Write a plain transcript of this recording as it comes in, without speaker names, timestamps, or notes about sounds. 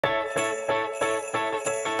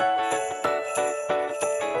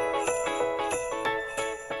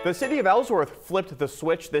The city of Ellsworth flipped the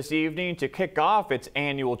switch this evening to kick off its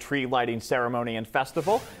annual tree lighting ceremony and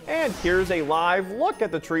festival. And here's a live look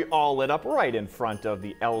at the tree all lit up right in front of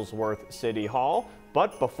the Ellsworth City Hall.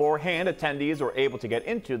 But beforehand, attendees were able to get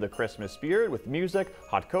into the Christmas spirit with music,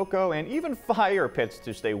 hot cocoa, and even fire pits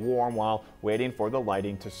to stay warm while waiting for the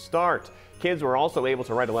lighting to start. Kids were also able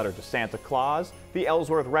to write a letter to Santa Claus. The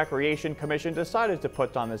Ellsworth Recreation Commission decided to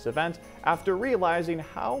put on this event after realizing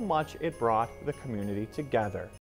how much it brought the community together.